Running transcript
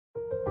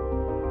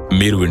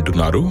మీరు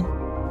వింటున్నారు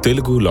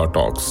తెలుగు లా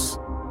టాక్స్.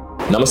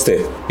 నమస్తే.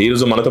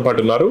 ఈరోజు మనతో పాటు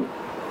ఉన్నారు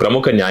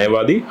ప్రముఖ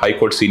న్యాయవాది,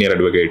 high court senior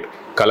advocate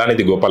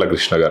Kalanithi Gopala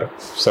Krishna గారు.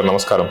 సార్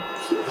నమస్కారం.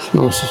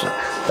 నమస్తే సార్.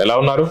 ఎలా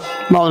ఉన్నారు?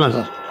 బాగున్నా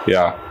సార్.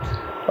 యా,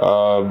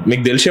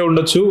 మీకు తెలిసే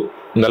ఉండొచ్చు,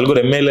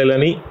 నలుగురు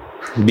ఎమ్మెల్యేలని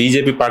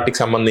బీజేపీ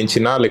పార్టీకి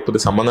సంబంధించిన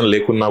లేకపోతే సంబంధం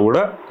లేకున్నా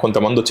కూడా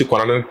కొంతమంది వచ్చి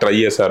కొనడానికి ట్రై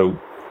చేశారు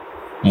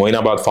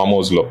మొయినాబాద్ ఫామ్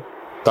హౌస్లో.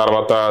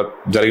 తర్వాత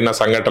జరిగిన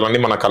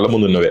సంఘటనలన్నీ మన కళ్ళ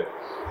ముందు ఉన్నవే.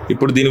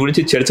 ఇప్పుడు దీని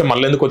గురించి చర్చ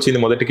మళ్ళీ ఎందుకు వచ్చింది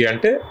మొదటికి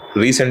అంటే,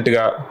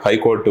 రీసెంట్గా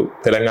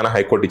తెలంగాణ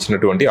హైకోర్టు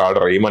ఇచ్చినటువంటి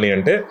ఆర్డర్ ఏమని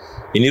అంటే,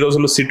 ఇన్ని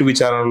రోజులు సిట్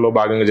విచారణలో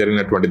భాగంగా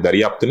జరిగినటువంటి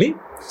దర్యాప్తుని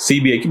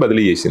సిబిఐకి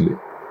బదిలీ చేసింది.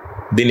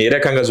 దీన్ని ఏ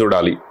రకంగా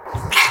చూడాలి?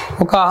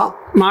 ఒక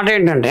మాట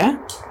ఏంటంటే,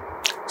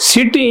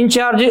 సిట్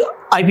ఇన్ఛార్జ్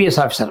ఐపీఎస్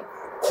ఆఫీసర్.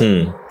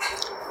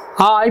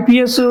 ఆ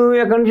ఐపీఎస్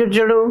ఎక్కడి నుంచి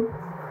వచ్చాడు?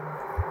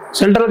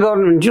 సెంట్రల్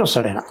గవర్నమెంట్ నుంచి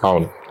వస్తాడు ఆయన.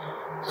 అవును.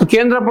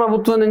 కేంద్ర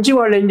ప్రభుత్వం నుంచి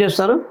వాళ్ళు ఏం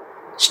చేస్తారు,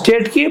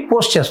 స్టేట్కి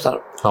పోస్ట్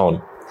చేస్తారు. అవును.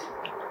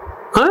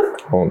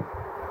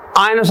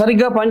 ఆయన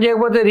సరిగ్గా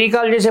పనిచేయకపోతే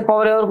రీకాల్ చేసే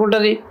పవర్ ఎవరికి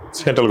ఉంటుంది?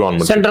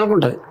 సెంట్రల్కి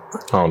ఉంటుంది.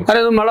 అరే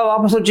మళ్ళీ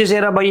వాపసు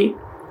వచ్చేసేరా భయ్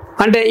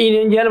అంటే ఈయన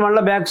ఏం చేయాలి,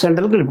 మళ్ళీ బ్యాక్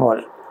సెంట్రల్కి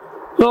వెళ్ళిపోవాలి.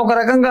 సో ఒక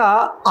రకంగా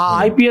ఆ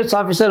ఐపీఎస్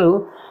ఆఫీసరు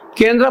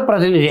కేంద్ర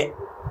ప్రతినిధి.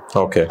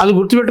 అది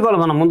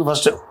గుర్తుపెట్టుకోవాలి మనం ముందు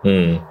ఫస్ట్.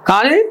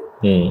 కానీ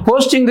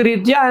పోస్టింగ్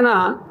రీత్యా ఆయన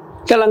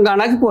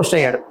తెలంగాణకి పోస్ట్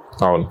అయ్యాడు.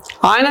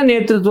 ఆయన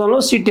నేతృత్వంలో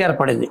సిట్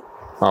ఏర్పడింది,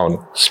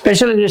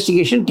 స్పెషల్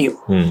ఇన్వెస్టిగేషన్ టీం.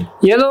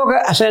 ఏదో ఒక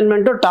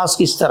అసైన్మెంట్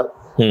టాస్క్ ఇస్తారు.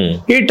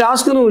 ఈ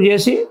టాస్క్ నువ్వు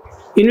చేసి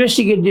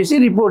ఇన్వెస్టిగేట్ చేసి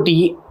రిపోర్ట్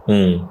ఇయ్యి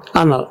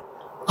అన్నారు.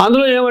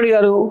 అందులో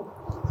ఏమడిగారు,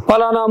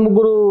 ఫలానా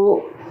ముగ్గురు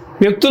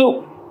వ్యక్తులు,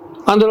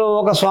 అందులో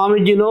ఒక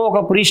స్వామీజీనో ఒక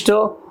ప్రీస్టో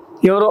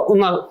ఎవరో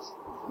ఉన్నారు,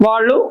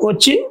 వాళ్ళు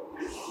వచ్చి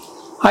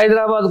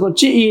హైదరాబాద్కి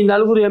వచ్చి ఈ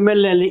నలుగురు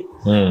ఎమ్మెల్యేని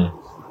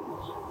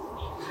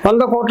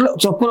 100 కోట్ల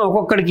చొప్పున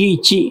ఒక్కొక్కడికి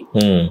ఇచ్చి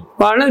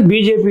వాళ్ళని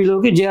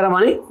బీజేపీలోకి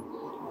చేరమని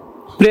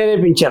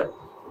ప్రేరేపించారు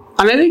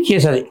అనేది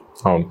కేసు. అది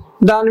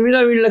దాని మీద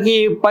వీళ్ళకి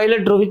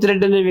పైలట్ రోహిత్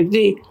రెడ్డి అనే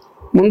వ్యక్తి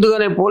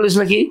ముందుగానే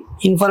పోలీసులకి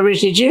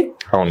ఇన్ఫర్మేషన్ ఇచ్చి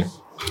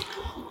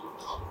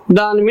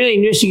దాని మీద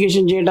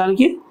ఇన్వెస్టిగేషన్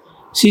చేయడానికి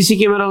సీసీ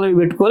కెమెరాలు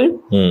పెట్టుకొని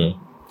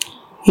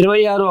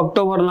 26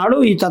 అక్టోబర్ నాడు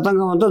ఈ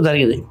తతంగం అంతా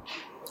జరిగింది.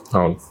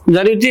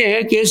 జరిగితే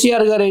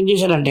కేసీఆర్ గారు ఏం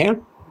చేశారంటే,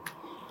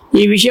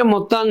 ఈ విషయం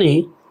మొత్తాన్ని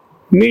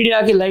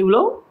మీడియాకి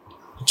లైవ్లో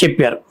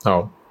చెప్పారు.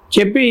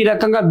 చెప్పి ఈ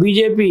రకంగా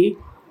బీజేపీ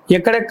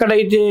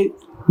ఎక్కడెక్కడైతే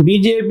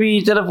బీజేపీ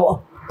ఇతర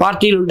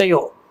పార్టీలు ఉంటాయో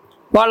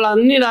వాళ్ళ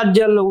అన్ని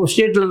రాజ్యాల్లో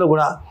స్టేట్లలో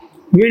కూడా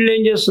వీళ్ళు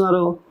ఏం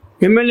చేస్తున్నారు,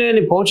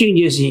 ఎమ్మెల్యేని పౌచింగ్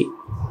చేసి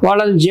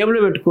వాళ్ళని జేబులో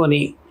పెట్టుకొని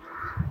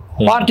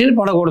పార్టీని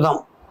పడగొడదాం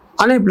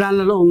అనే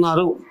ప్లాన్లలో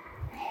ఉన్నారు.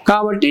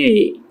 కాబట్టి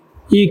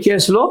ఈ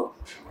కేసులో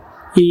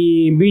ఈ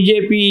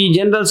బీజేపీ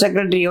జనరల్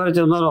సెక్రటరీ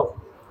ఎవరైతే ఉన్నారో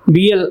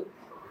బిఎల్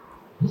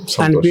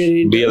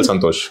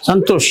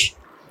సంతోష్,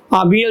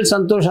 ఆ బిఎల్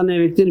సంతోష్ అనే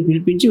వ్యక్తిని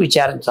పిలిపించి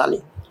విచారించాలి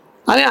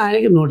అని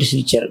ఆయనకి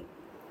నోటీసులు ఇచ్చారు.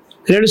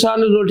 2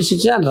 సార్లు నోటీస్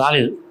ఇచ్చినా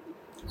రాలేదు.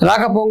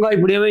 రాకపోగా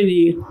ఇప్పుడు ఏమైంది,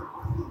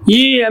 ఈ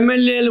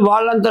ఎమ్మెల్యేలు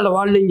వాళ్ళంతటా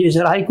వాళ్ళు ఏం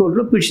చేశారు,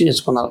 హైకోర్టులో పిటిషన్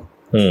వేసుకున్నారు.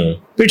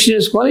 పిటిషన్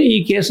వేసుకొని ఈ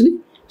కేసుని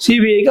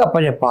సిబిఐకి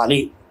అప్పచెప్పాలి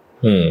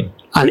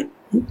అని.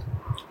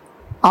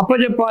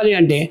 అప్పచెప్పాలి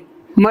అంటే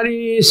మరి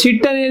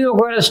సిట్ అనేది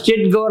ఒకవేళ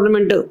స్టేట్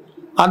గవర్నమెంట్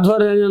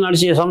ఆధ్వర్యంలో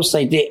నడిచే సంస్థ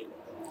అయితే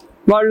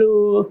వాళ్ళు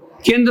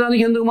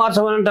కేంద్రానికి ఎందుకు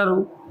మార్చమని అంటారు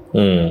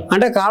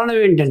అంటే, కారణం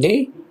ఏంటంటే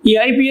ఈ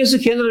ఐపీఎస్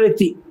కేంద్ర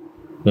వ్యక్తి,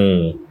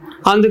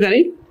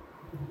 అందుకని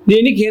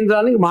దీన్ని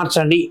కేంద్రానికి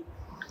మార్చండి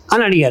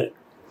అని అడిగారు.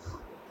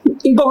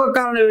 ఇంకొక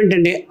కారణం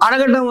ఏంటంటే,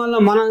 అడగటం వల్ల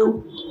మనం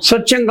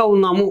స్వచ్ఛంగా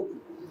ఉన్నాము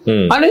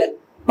అని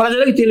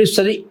ప్రజలకు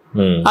తెలుస్తుంది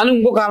అని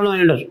ఇంకో కారణం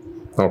అయి ఉండదు.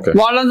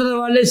 వాళ్ళందరూ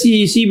వాళ్ళే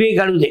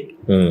సిబిఐకి అడిగితే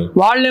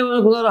వాళ్ళు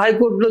ఏమనుకున్నారు,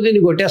 హైకోర్టులో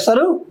దీన్ని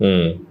కొట్టేస్తారు,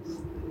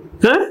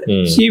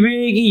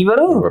 సిబిఐకి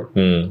ఇవ్వరు,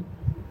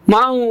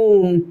 మనం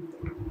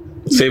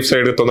సేఫ్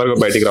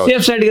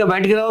సైడ్ గా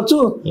బయటికి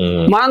రావచ్చు,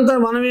 మనంతా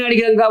మనమే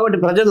అడిగాం కాబట్టి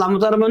ప్రజలు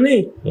నమ్ముతారని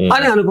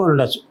అని అనుకోని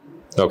ఉండొచ్చు.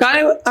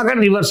 కానీ అక్కడ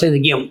రివర్స్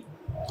అయింది గేమ్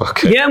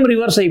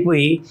రివర్స్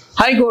అయిపోయి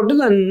హైకోర్టు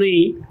దాన్ని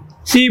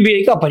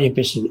సిబిఐకి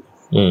అప్పచెప్పేసింది.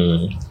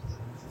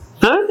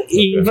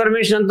 ఈ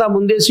ఇన్ఫర్మేషన్ అంతా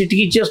ముందే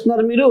సిట్కి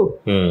ఇచ్చేస్తున్నారు, మీరు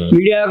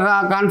మీడియా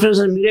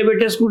కాన్ఫరెన్స్ మీరే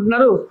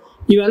పెట్టేసుకుంటున్నారు,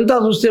 ఇవంతా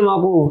చూస్తే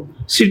మాకు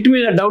సిట్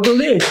మీద డౌట్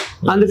ఉంది,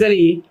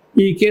 అందుకని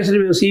ఈ కేసుని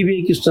మేము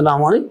సిబిఐకి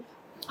ఇస్తున్నాము అని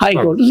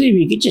హైకోర్టు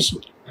సిబిఐకి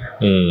ఇచ్చేసింది.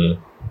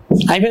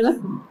 అయిపోయిందా?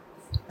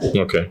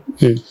 ఓకే.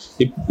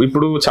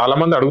 ఇప్పుడు చాలా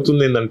మంది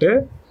అడుగుతుంది ఏంటంటే,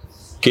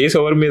 కేసు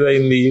ఎవరి మీద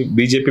అయింది,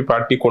 బీజేపీ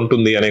పార్టీ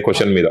కొంటుంది అనే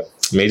క్వశ్చన్ మీద.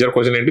 మేజర్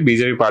క్వశ్చన్ ఏంటి,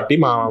 బీజేపీ పార్టీ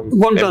మా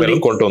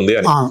కొంటుంది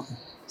అని.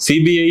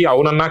 సిబిఐ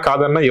అవునన్నా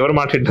కాదన్నా ఎవరు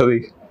మాట వింటది?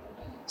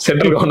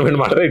 సెంట్రల్ గవర్నమెంట్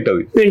మాట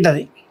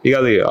వింటది. ఇక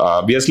అది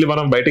ఆబ్వియస్లీ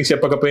మనం బయటికి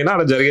చెప్పకపోయినా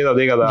అలా జరిగేది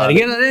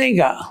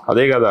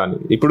అదే కదా అని.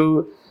 ఇప్పుడు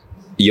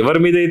ఎవరి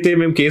మీద అయితే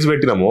మేము కేసు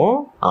పెట్టినామో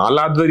వాళ్ళ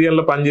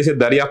ఆధ్వర్యంలో పనిచేసే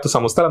దర్యాప్తు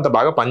సంస్థలు అంత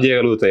బాగా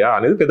పనిచేయగలుగుతాయా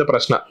అనేది పెద్ద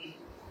ప్రశ్న.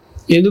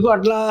 ఎందుకు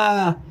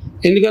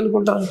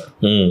అనుకుంటారు?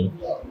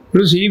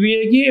 ఇప్పుడు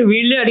సిబిఐకి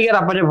వీళ్ళే అడిగారు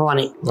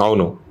అప్పచెప్పమని.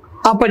 అవును,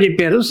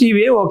 అప్పచెప్పారు,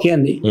 సిబిఐ ఓకే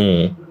అంది.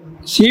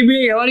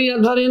 సిబిఐ ఎవరి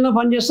ఆధ్వర్యంలో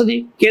పనిచేస్తుంది?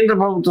 కేంద్ర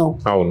ప్రభుత్వం.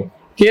 అవును.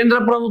 కేంద్ర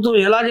ప్రభుత్వం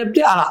ఎలా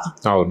చెప్తే అలా.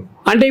 అవును.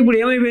 అంటే ఇప్పుడు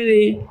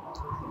ఏమైపోయింది,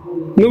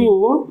 నువ్వు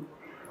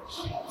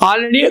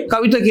ఆల్రెడీ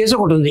కవిత కేసు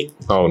ఒకటి ఉంది,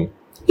 అవును,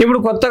 ఇప్పుడు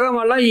కొత్తగా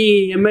మళ్ళీ ఈ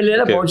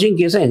ఎమ్మెల్యేల పౌచింగ్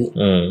కేసు అయింది,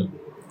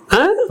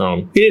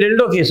 ఇది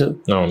రెండో కేసు.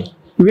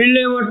 వీళ్ళు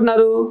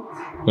ఏమంటున్నారు,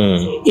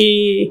 ఈ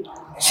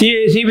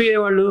సిబిఐ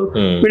వాళ్ళు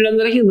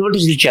వీళ్ళందరికీ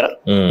నోటీసులు ఇచ్చారు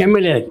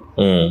ఎమ్మెల్యేలకి,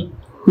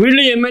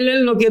 వీళ్ళు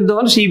ఎమ్మెల్యేలు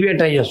నొక్కేద్దామని సిబిఐ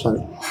ట్రై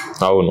చేస్తుంది.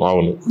 అవును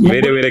అవును,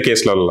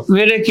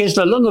 వేరే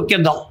కేసులలో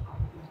నొక్కేద్దాం,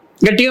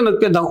 గట్టిగా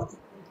నొక్కేద్దాం,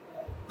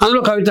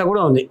 అందులో కవిత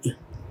కూడా ఉంది.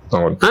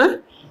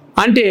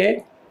 అంటే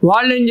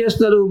వాళ్ళు ఏం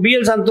చేస్తున్నారు,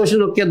 బిఎల్ సంతోష్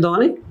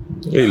నొక్కేద్దామని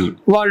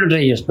వాళ్ళు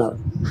ట్రై చేస్తున్నారు.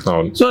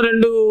 సో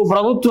రెండు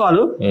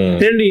ప్రభుత్వాలు,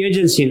 రెండు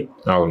ఏజెన్సీలు,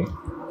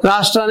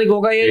 రాష్ట్రానికి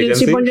ఒక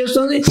ఏజెన్సీ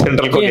పనిచేస్తుంది,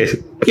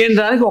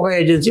 కేంద్రానికి ఒక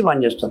ఏజెన్సీ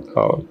పనిచేస్తుంది.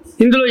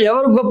 ఇందులో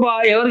ఎవరు గొప్ప,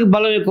 ఎవరికి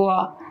బలం ఎక్కువ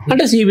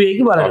అంటే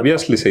సిబిఐకి బలం,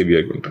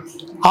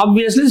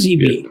 ఆబ్వియస్లీ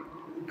సిబిఐ.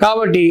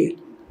 కాబట్టి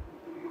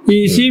ఈ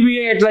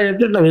సిబిఐ ఎట్లా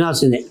చెప్తే ఇట్లా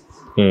వినాల్సిందే.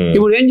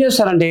 ఇప్పుడు ఏం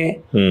చేస్తారంటే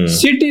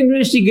సిట్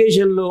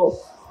ఇన్వెస్టిగేషన్ లో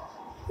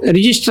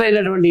రిజిస్టర్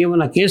అయినటువంటి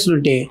ఏమైనా కేసులు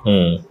ఉంటే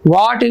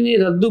వాటిని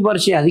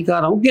రద్దుపరిచే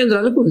అధికారం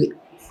కేంద్రానికి ఉంది,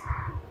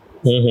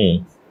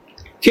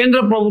 కేంద్ర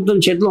ప్రభుత్వం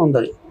చేతిలో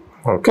ఉంది.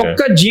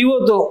 ఒక్క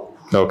జీవోతో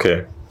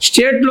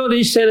స్టేట్ లో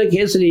రిజిస్టర్ అయిన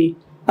కేసుని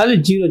అది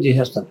జీరో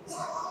చేసేస్తారు,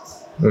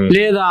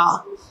 లేదా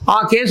ఆ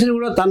కేసుని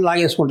కూడా తను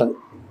లాగేసుకుంటుంది,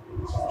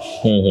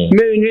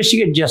 మేము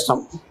ఇన్వెస్టిగేట్ చేస్తాం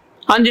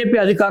అని చెప్పి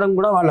అధికారం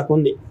కూడా వాళ్ళకు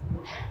ఉంది.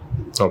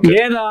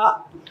 లేదా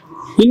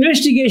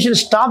ఇన్వెస్టిగేషన్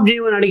స్టాప్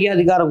చేయమని అడిగే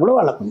అధికారం కూడా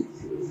వాళ్ళకు ఉంది.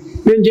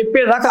 మేము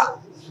చెప్పేదాకా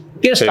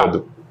కేసు కాదు,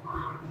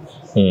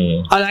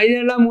 అది 5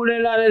 ఏళ్ళ 3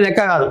 ఏళ్ళ అనేది లెక్క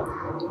కాదు.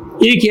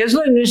 ఈ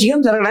కేసులో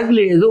ఇన్వెస్టిగేషన్ జరగడానికి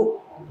లేదు,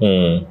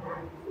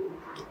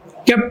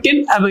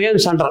 కెప్టెన్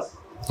అబయన్స్ అంటారు,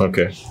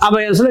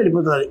 అబయన్స్ లో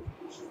వెళ్ళిపోతుంది.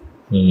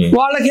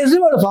 వాళ్ళ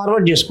కేసుని వాళ్ళు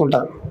ఫార్వర్డ్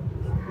చేసుకుంటారు,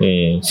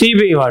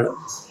 సిబిఐ వాళ్ళు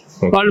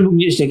బుక్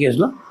చేసిన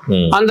కేసులో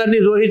అందరినీ,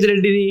 రోహిత్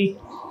రెడ్డిని,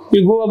 ఈ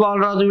గువ్వ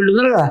బాలరాజు వీళ్ళు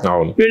ఉన్నారు కదా,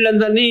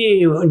 వీళ్ళందరినీ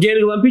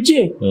జైలుకి పంపించి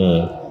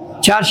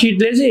ఛార్జ్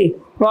షీట్లు వేసి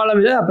వాళ్ళ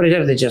మీద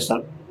ప్రెషర్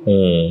తెచ్చేస్తారు.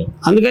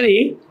 అందుకని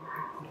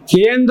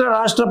కేంద్ర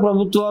రాష్ట్ర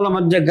ప్రభుత్వాల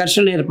మధ్య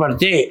ఘర్షణ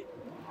ఏర్పడితే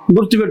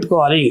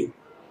గుర్తుపెట్టుకోవాలి,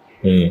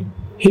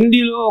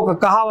 హిందీలో ఒక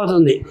కహావత్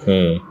ఉంది,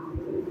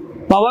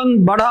 పవన్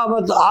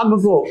బడావత్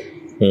ఆగ్కో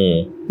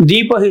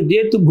దీపహి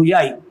దేతు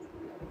భుజాయి.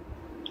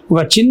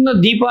 ఒక చిన్న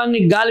దీపాన్ని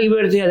గాలికి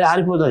పెడితే అది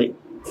ఆరిపోతుంది,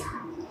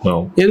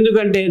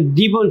 ఎందుకంటే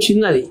దీపం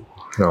చిన్నది,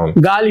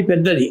 గాలి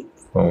పెద్దది.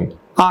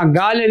 ఆ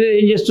గాలి అనేది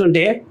ఏం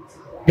చేస్తుంటే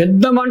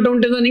పెద్ద మంట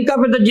ఉంటే దాన్ని ఇంకా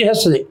పెద్ద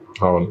చేసేస్తుంది,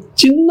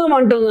 చిన్న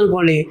మంట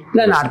ఉందనుకోండి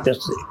దాన్ని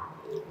ఆర్పేస్తుంది.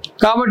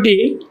 కాబట్టి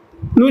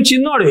నువ్వు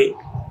చిన్నోడివి,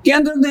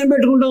 కేంద్రంతో ఏం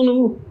పెట్టుకుంటావు,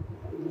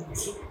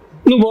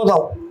 నువ్వు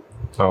పోతావు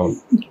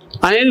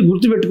అనేది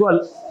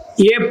గుర్తుపెట్టుకోవాలి.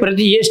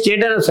 ఏ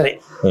స్టేట్ అయినా సరే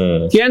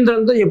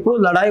కేంద్రంతో ఎప్పుడు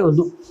లడాయి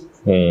వద్దు,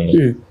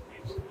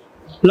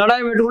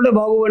 లడాయి పెట్టుకుంటే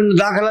బాగుపడిన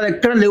దాఖలాలు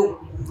ఎక్కడ లేవు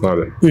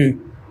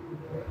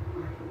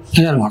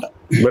అదనమాట.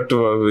 బట్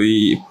ఈ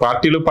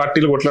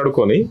పార్టీలు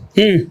కొట్లాడుకొని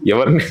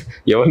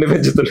ఎవరిని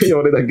పెంచుతున్నాయి,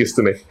 ఎవరిని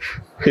తగ్గిస్తున్నాయి.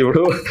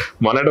 ఇప్పుడు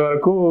మొన్నటి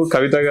వరకు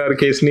కవిత గారి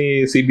కేసుని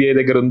సిబిఐ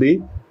దగ్గర ఉంది,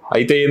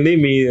 అయితే ఏంది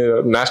మీ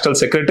నేషనల్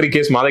సెక్రటరీ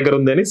కేసు మా దగ్గర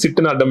ఉంది అని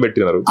సిట్ని అడ్డం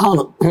పెట్టినారు.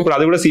 ఇప్పుడు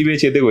అది కూడా సిబిఐ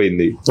చేతికి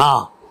పోయింది.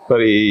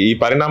 మరి ఈ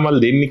పరిణామాలు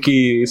దేనికి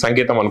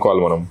సంకేతం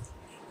అనుకోవాలి మనం?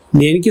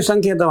 దేనికి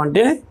సంకేతం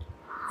అంటే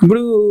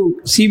ఇప్పుడు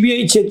సిబిఐ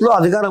చేతిలో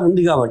అధికారం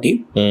ఉంది కాబట్టి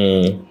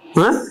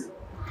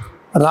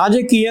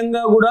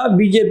రాజకీయంగా కూడా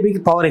బీజేపీకి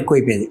పవర్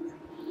ఎక్కువైపోయింది,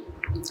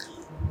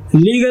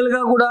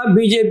 లీగల్గా కూడా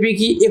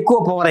బీజేపీకి ఎక్కువ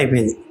పవర్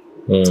అయిపోయింది,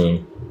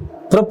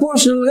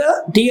 ప్రపోర్షనల్గా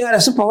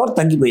టీఆర్ఎస్ పవర్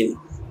తగ్గిపోయింది.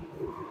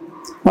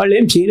 వాళ్ళు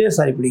ఏం చేయలేదు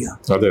సార్, ఇప్పుడు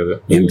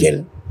ఏం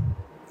చేయలేదు.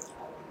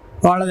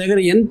 వాళ్ళ దగ్గర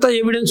ఎంత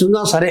ఎవిడెన్స్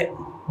ఉన్నా సరే,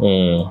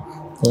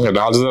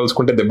 రాజు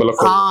తలుచుకుంటే దెబ్బలు,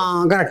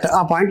 కరెక్ట్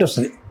ఆ పాయింట్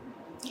వస్తుంది,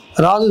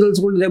 రాజు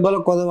తలుచుకుంటే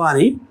దెబ్బలకు కొదవా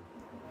అని.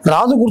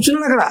 రాజు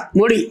కూర్చున్నాడు అక్కడ,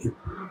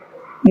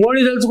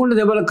 మోడీ తలుచుకుంటే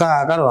దెబ్బలకు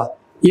కదవా.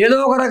 ఏదో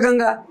ఒక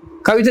రకంగా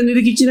కవిత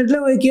నిరికిచ్చినట్లే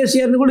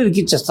కేసీఆర్ని కూడా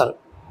ఇరికిచ్చేస్తారు.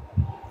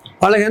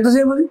 వాళ్ళకి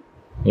ఎంతసేపు అది.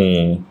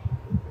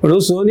 ఇప్పుడు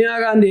సోనియా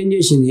గాంధీ ఏం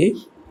చేసింది,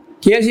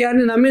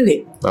 కేసీఆర్ని నమ్మింది,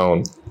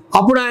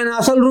 అప్పుడు ఆయన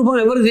అసలు రూపం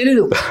ఎవరికి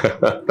తెలీదు,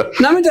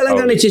 నమ్మి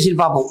తెలంగాణ ఇచ్చేసింది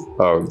పాపం.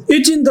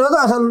 ఇచ్చిన తర్వాత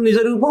అసలు నిజ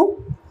రూపం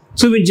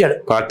చూపించాడు,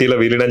 పార్టీలో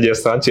విలీనం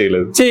చేస్తా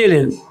చేయలేదు.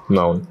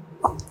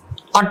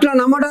 అట్లా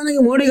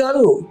నమ్మడానికి మోడీ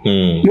కాదు,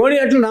 మోడీ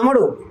అట్లా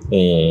నమ్మడు.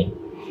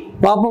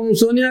 పాపం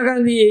సోనియా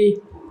గాంధీ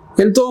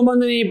ఎంతో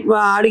మందిని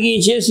అడిగి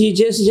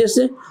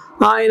చేస్తే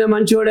ఆయన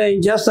మంచివాడే, ఆయన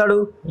చేస్తాడు,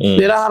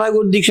 నిరాహార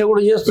దీక్ష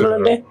కూడా చేస్తున్నాడు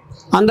అంటే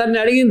అందరిని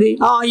అడిగింది,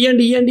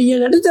 ఇయ్యండి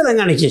అంటే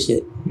తెలంగాణ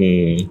ఇచ్చేసేది.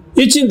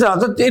 ఇచ్చిన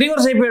తర్వాత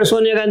రివర్స్ అయిపోయాడు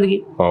సోనియా గాంధీకి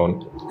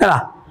కదా.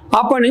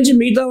 అప్పటి నుంచి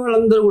మిగతా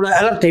వాళ్ళందరూ కూడా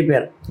అలర్ట్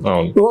అయిపోయారు,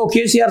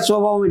 కేసీఆర్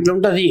స్వభావం ఇట్లా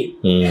ఉంటుంది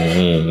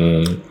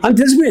అని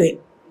తెలిసిపోయింది.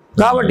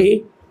 కాబట్టి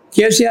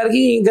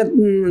కేసీఆర్కి ఇంకా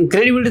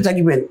క్రెడిబిలిటీ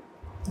తగ్గిపోయింది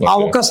ఆ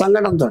ఒక్క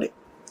సంఘటనతో.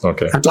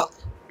 అట్లా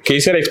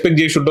కేసీఆర్ ఎక్స్పెక్ట్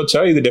చేసి ఉండొచ్చా,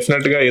 ఇది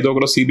డెఫినెట్ గా ఏదో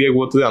ఒకటి సిబిఐ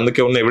పోతుంది,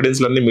 అందుకే ఉన్న ఎవిడెన్స్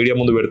అన్ని మీడియా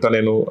ముందు పెడతా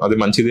నేను, అది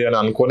మంచిది అని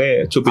అనుకుని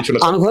చూపించాడు.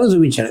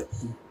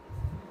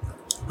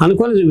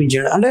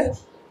 అంటే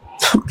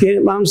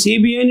మనం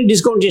సిబిఐని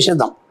డిస్కౌంట్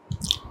చేసేద్దాం,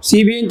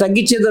 సిబిఐని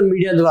తగ్గించేద్దాం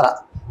మీడియా ద్వారా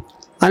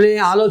అనే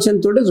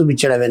ఆలోచనతో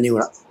చూపించాడు అవన్నీ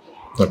కూడా.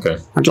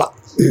 అట్లా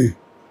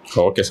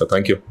okay sir,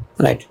 thank you.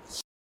 Right.